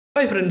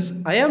Hi friends,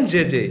 I am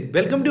JJ.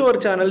 Welcome to our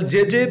channel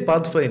JJ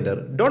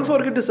Pathfinder. Don't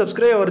forget to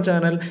subscribe our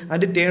channel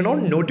and turn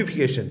on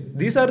notification.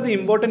 These are the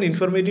important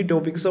informative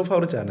topics of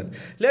our channel.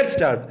 Let's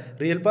start.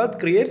 Real Path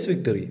creates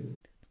victory.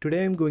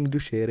 Today I am going to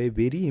share a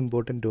very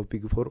important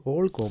topic for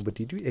all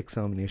competitive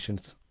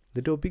examinations.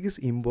 The topic is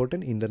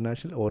important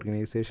international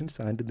organizations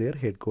and their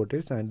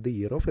headquarters and the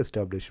year of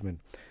establishment.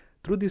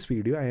 Through this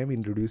video I am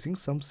introducing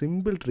some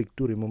simple trick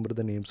to remember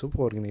the names of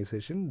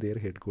organization, their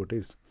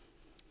headquarters.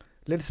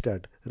 Let's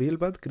start. Real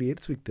Path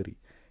creates victory.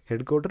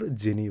 Headquarter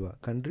Geneva,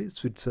 country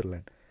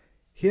Switzerland.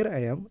 Here I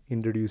am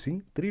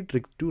introducing three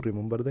tricks to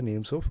remember the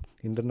names of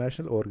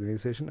international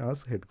organization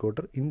as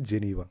headquarter in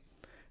Geneva.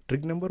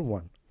 Trick number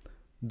 1.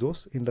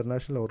 Those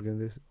international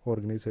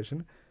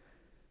organization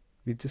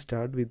which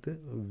start with the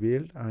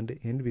world and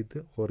end with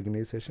the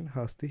organization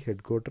has the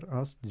headquarter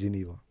as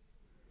Geneva.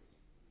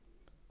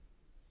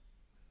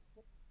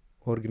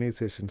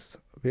 Organizations.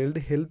 World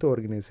Health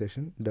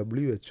Organization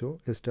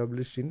WHO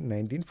established in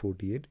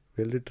 1948,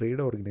 World Trade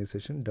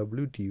Organization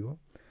WTO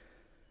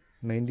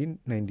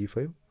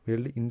 1995,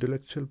 World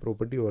Intellectual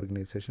Property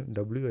Organization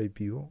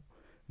WIPO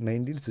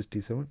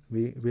 1967,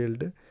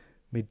 World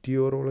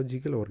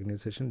Meteorological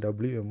Organization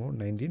WMO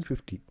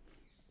 1950.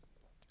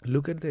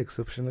 Look at the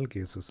exceptional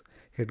cases.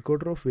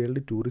 Headquarter of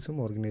World Tourism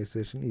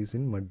Organization is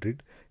in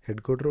Madrid.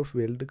 Headquarter of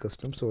World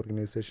Customs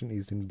Organization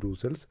is in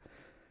Brussels.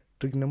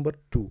 Trick number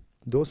 2.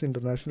 Those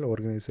international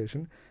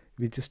organizations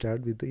which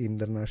start with the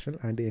international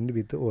and end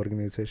with the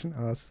organization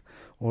as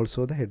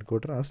also the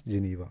headquarter as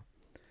Geneva.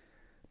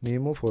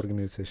 Name of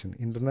organization.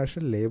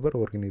 International Labour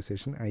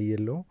Organization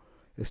ILO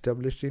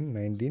established in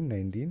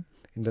 1919.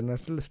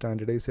 International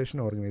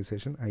Standardization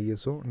Organization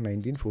ISO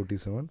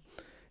 1947.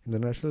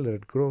 International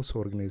Red Cross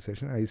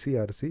Organization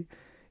ICRC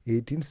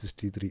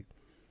 1863.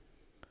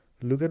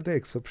 Look at the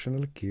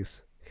exceptional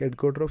case.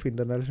 Headquarter of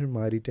International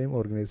Maritime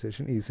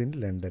Organization is in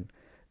London.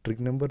 Trick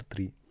number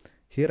 3.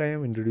 Here I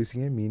am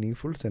introducing a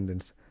meaningful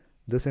sentence.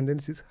 The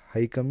sentence is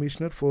High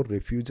Commissioner for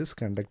Refugees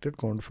conducted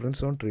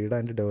conference on trade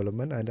and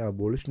development and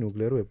abolished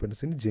nuclear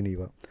weapons in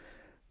Geneva.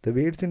 The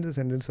words in the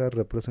sentence are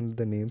represent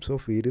the names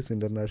of various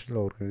international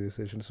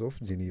organizations of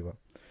Geneva.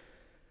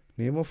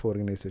 Name of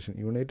organization.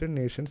 United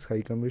Nations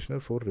High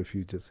Commissioner for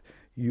Refugees,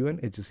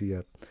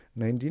 UNHCR,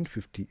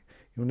 1950.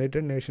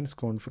 United Nations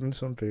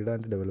Conference on Trade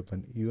and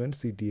Development,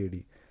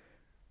 UNCTAD,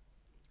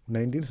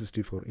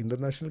 1964.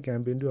 International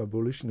Campaign to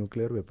Abolish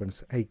Nuclear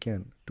Weapons,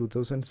 ICAN,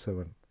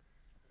 2007.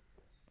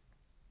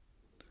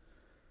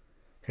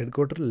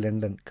 Headquarter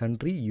London,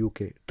 country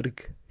UK.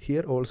 Trick.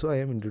 Here also I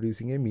am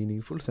introducing a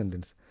meaningful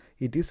sentence.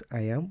 It is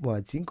I am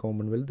watching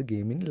Commonwealth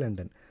game in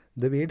London.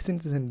 The words in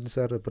the sentence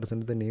are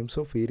represent the names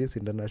of various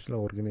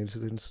international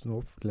organizations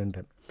of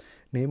London.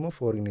 Name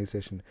of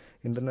organization.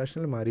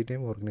 International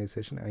Maritime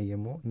Organization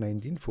IMO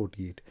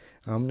 1948.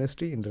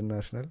 Amnesty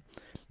International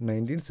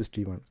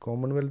 1961.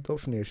 Commonwealth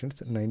of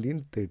Nations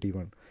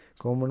 1931.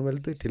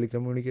 Commonwealth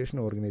Telecommunication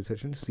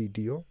Organization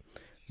CTO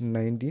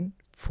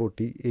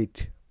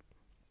 1948.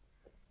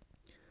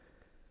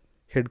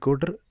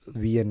 Headquarter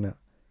Vienna,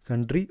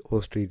 country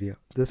Australia.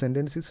 The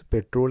sentence is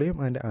petroleum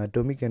and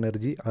atomic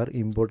energy are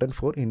important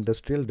for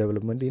industrial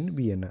development in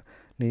Vienna.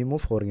 Name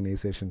of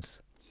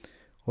organizations.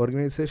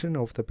 Organization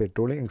of the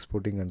Petroleum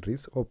Exporting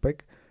Countries,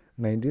 OPEC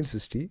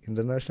 1960,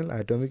 International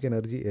Atomic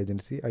Energy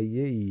Agency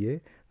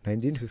IAEA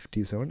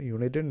 1957,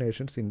 United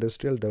Nations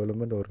Industrial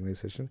Development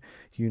Organization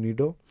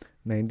UNIDO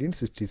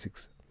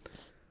 1966.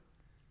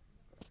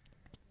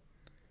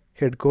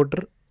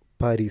 Headquarter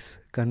Paris,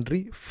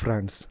 country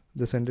France.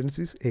 The sentence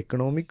is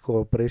economic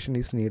cooperation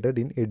is needed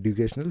in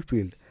educational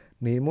field.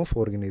 Name of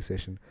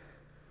organization.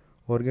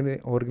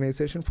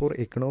 Organization for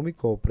Economic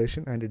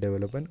Cooperation and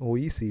Development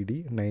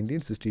OECD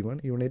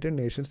 1961. United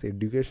Nations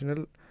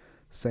Educational,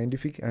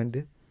 Scientific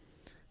and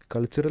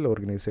Cultural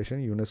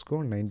Organization UNESCO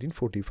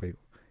 1945.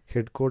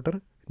 Headquarter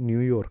New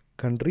York,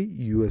 country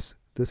US.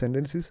 The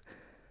sentence is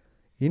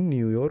in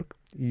New York,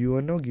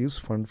 UNO gives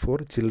fund for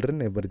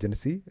children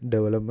emergency,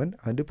 development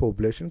and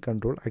population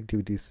control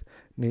activities.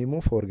 Name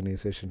of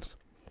organizations.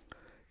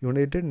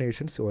 United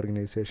Nations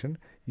Organization,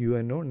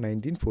 UNO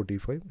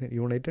 1945,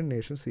 United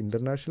Nations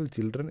International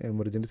Children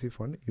Emergency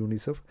Fund,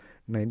 UNICEF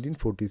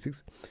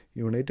 1946,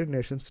 United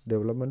Nations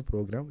Development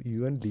Program,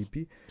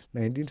 UNDP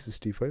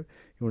 1965,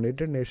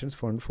 United Nations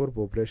Fund for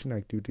Population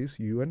Activities,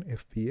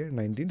 UNFPA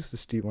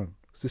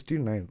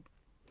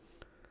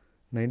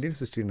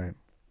 1969.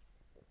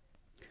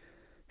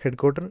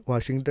 Headquarter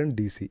Washington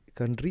DC,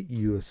 country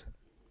US.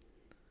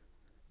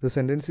 The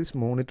sentence is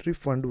monetary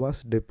fund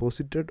was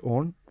deposited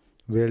on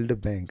World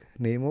Bank.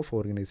 Name of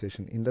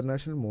organization.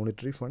 International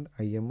Monetary Fund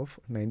IMF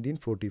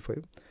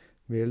 1945,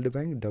 World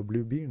Bank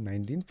WB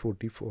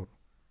 1944.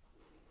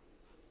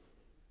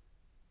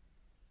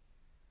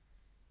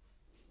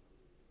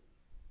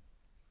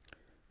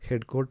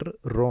 Headquarter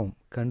Rome,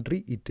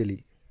 country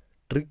Italy.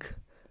 Trick.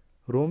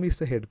 Rome is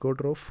the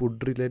headquarter of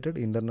food related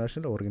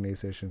international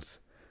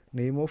organizations.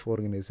 Name of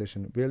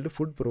organization. World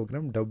Food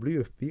Program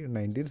WFP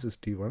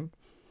 1961,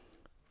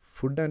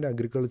 Food and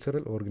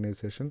Agricultural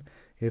Organization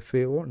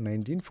FAO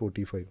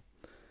 1945.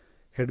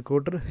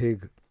 Headquarter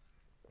Hague.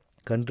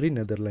 Country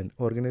Netherlands.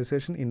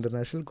 Organization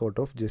International Court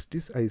of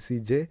Justice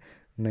ICJ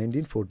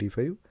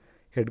 1945.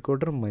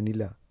 Headquarter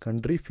Manila.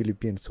 Country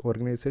Philippines.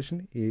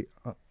 Organization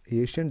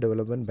Asian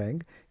Development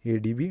Bank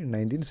ADB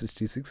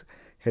 1966.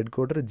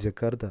 Headquarter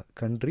Jakarta.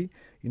 Country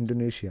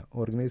Indonesia.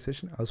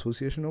 Organization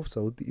Association of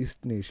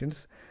Southeast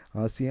Nations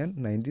ASEAN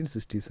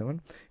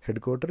 1967.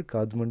 Headquarter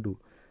Kathmandu.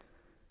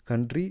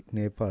 Country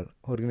Nepal.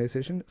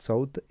 Organization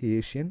South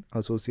Asian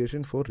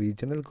Association for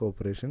Regional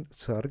Cooperation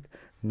SAARC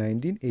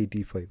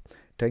 1985.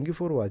 Thank you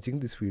for watching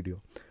this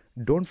video.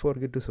 Don't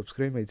forget to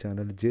subscribe my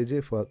channel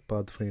JJ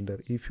Pathfinder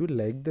if you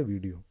like the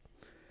video.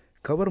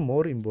 Cover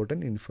more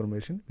important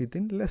information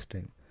within less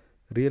time.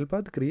 Real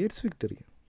Path creates victory.